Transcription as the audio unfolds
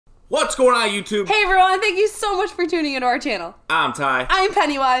What's going on, YouTube? Hey everyone, thank you so much for tuning into our channel. I'm Ty. I'm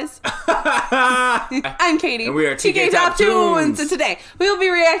Pennywise. I'm Katie. And we are TK Top Tunes. And today we will be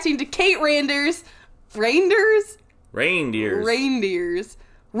reacting to Kate Reinders' Reindeers?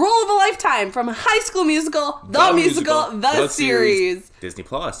 Role of a Lifetime from High School Musical, The Series. Disney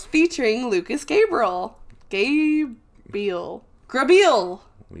Plus. Featuring Lucas Grabeel. Grabeel.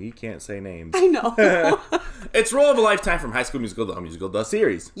 We can't say names. I know. It's Role of a Lifetime from High School Musical, The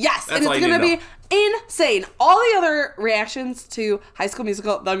Series. Yes, and it's going to be insane. All the other reactions to High School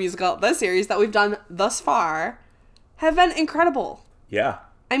Musical, The Series that we've done thus far have been incredible. Yeah.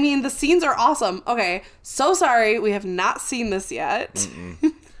 I mean, the scenes are awesome. Okay, so sorry we have not seen this yet.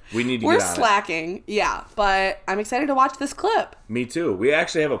 We need to We're get on slacking, yeah, but I'm excited to watch this clip. Me too. We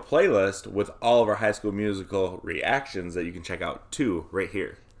actually have a playlist with all of our High School Musical reactions that you can check out too, right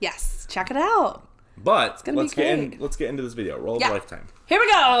here. Yes, check it out. But let's get into this video. Role of a Lifetime. Here we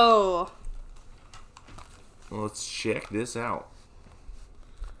go. Let's check this out.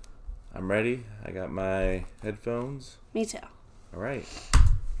 I'm ready. I got my headphones. Me too. All right.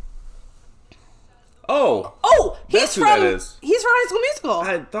 Oh! He's from High School Musical.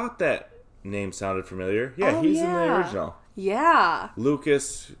 I thought that name sounded familiar. Yeah, he's in the original. Yeah.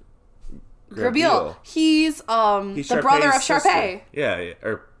 Lucas Grabeel. He's the brother of Sharpay. Yeah,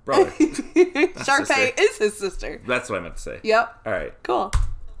 or brother. Sharpay is his sister. That's what I meant to say. Yep. All right. Cool.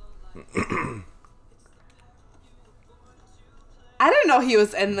 I didn't know he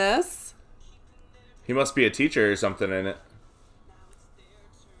was in this. He must be a teacher or something in it.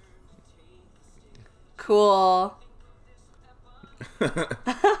 Cool.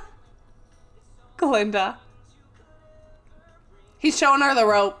 Glinda. He's showing her the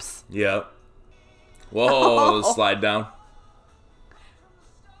ropes. Yep. Whoa, slide down.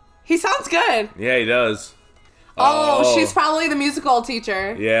 He sounds good. Yeah, he does. Oh, she's probably the musical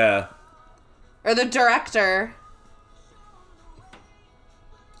teacher. Yeah. Or the director.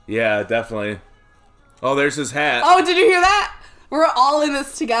 Yeah, definitely. Oh, there's his hat. Oh, did you hear that? We're all in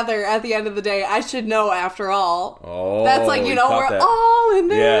this together at the end of the day. I should know after all. Oh, that's like, you know, we're all in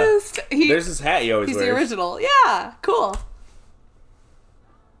this. Yeah. There's his hat he always wears. He's the original. Yeah, cool.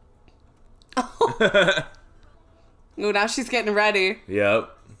 Oh, now she's getting ready.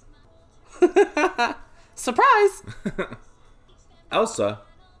 Yep. Surprise. Elsa.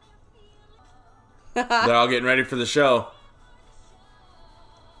 They're all getting ready for the show.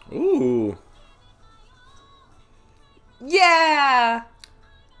 Ooh. Yeah.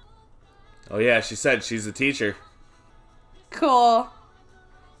 Oh yeah, she said she's a teacher. Cool.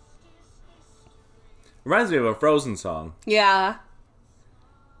 Reminds me of a Frozen song. Yeah.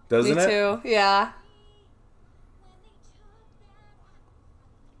 Doesn't it? Me too. Yeah.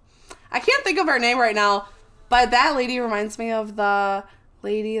 I can't think of her name right now, but that lady reminds me of the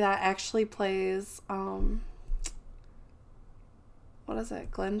lady that actually plays what is it?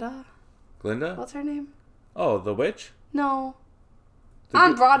 Glinda? Glinda? What's her name? Oh, the witch? No.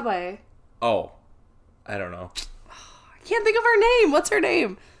 On Broadway. Oh. I don't know. I can't think of her name. What's her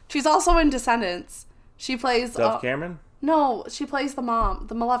name? She's also in Descendants. She plays Dove Cameron? No, she plays the mom,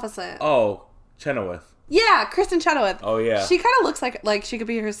 the Maleficent. Oh, Chenoweth. Yeah, Kristen Chenoweth. Oh yeah. She kind of looks like she could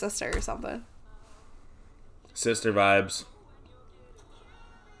be her sister or something. Sister vibes.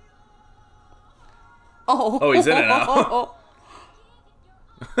 Oh. Oh, he's in it now.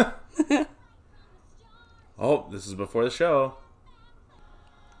 Oh, this is before the show.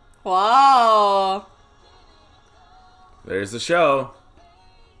 Wow. There's the show.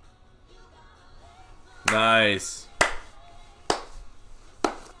 Nice.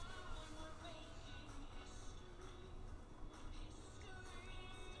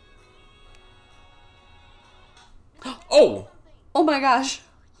 Oh! Oh my gosh.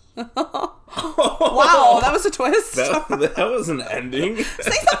 Wow, that was a twist. That was an ending.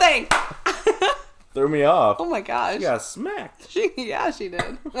 Say something! Threw me off. Oh my gosh. She got smacked. Yeah, she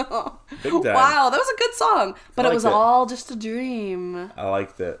did. Big time. Wow, that was a good song. But it was all just a dream. I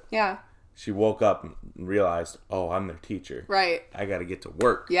liked it. Yeah. She woke up and realized, oh, I'm their teacher. Right. I got to get to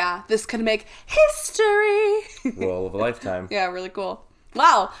work. Yeah, this could make history. Role of a Lifetime. Yeah, really cool.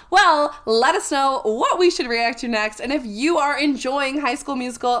 Wow. Well, let us know what we should react to next and if you are enjoying High School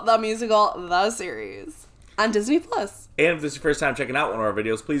Musical, The Series on Disney Plus. And if this is your first time checking out one of our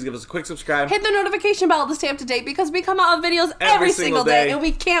videos, please give us a quick subscribe. Hit the notification bell to stay up to date because we come out with videos every single day. And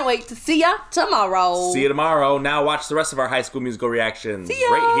we can't wait to see ya tomorrow. See you tomorrow. Now watch the rest of our High School Musical reactions see ya.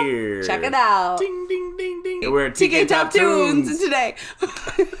 right here. Check it out. Ding, ding, ding, ding. And we're at TK Top Tunes. And today.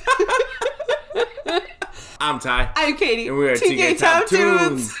 I'm Ty. I'm Katie. And we're at TK Top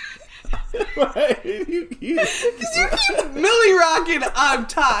Tunes. Because you keep Millie rocking. I'm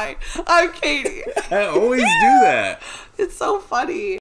Ty. I'm Katie. I always do that. It's so funny.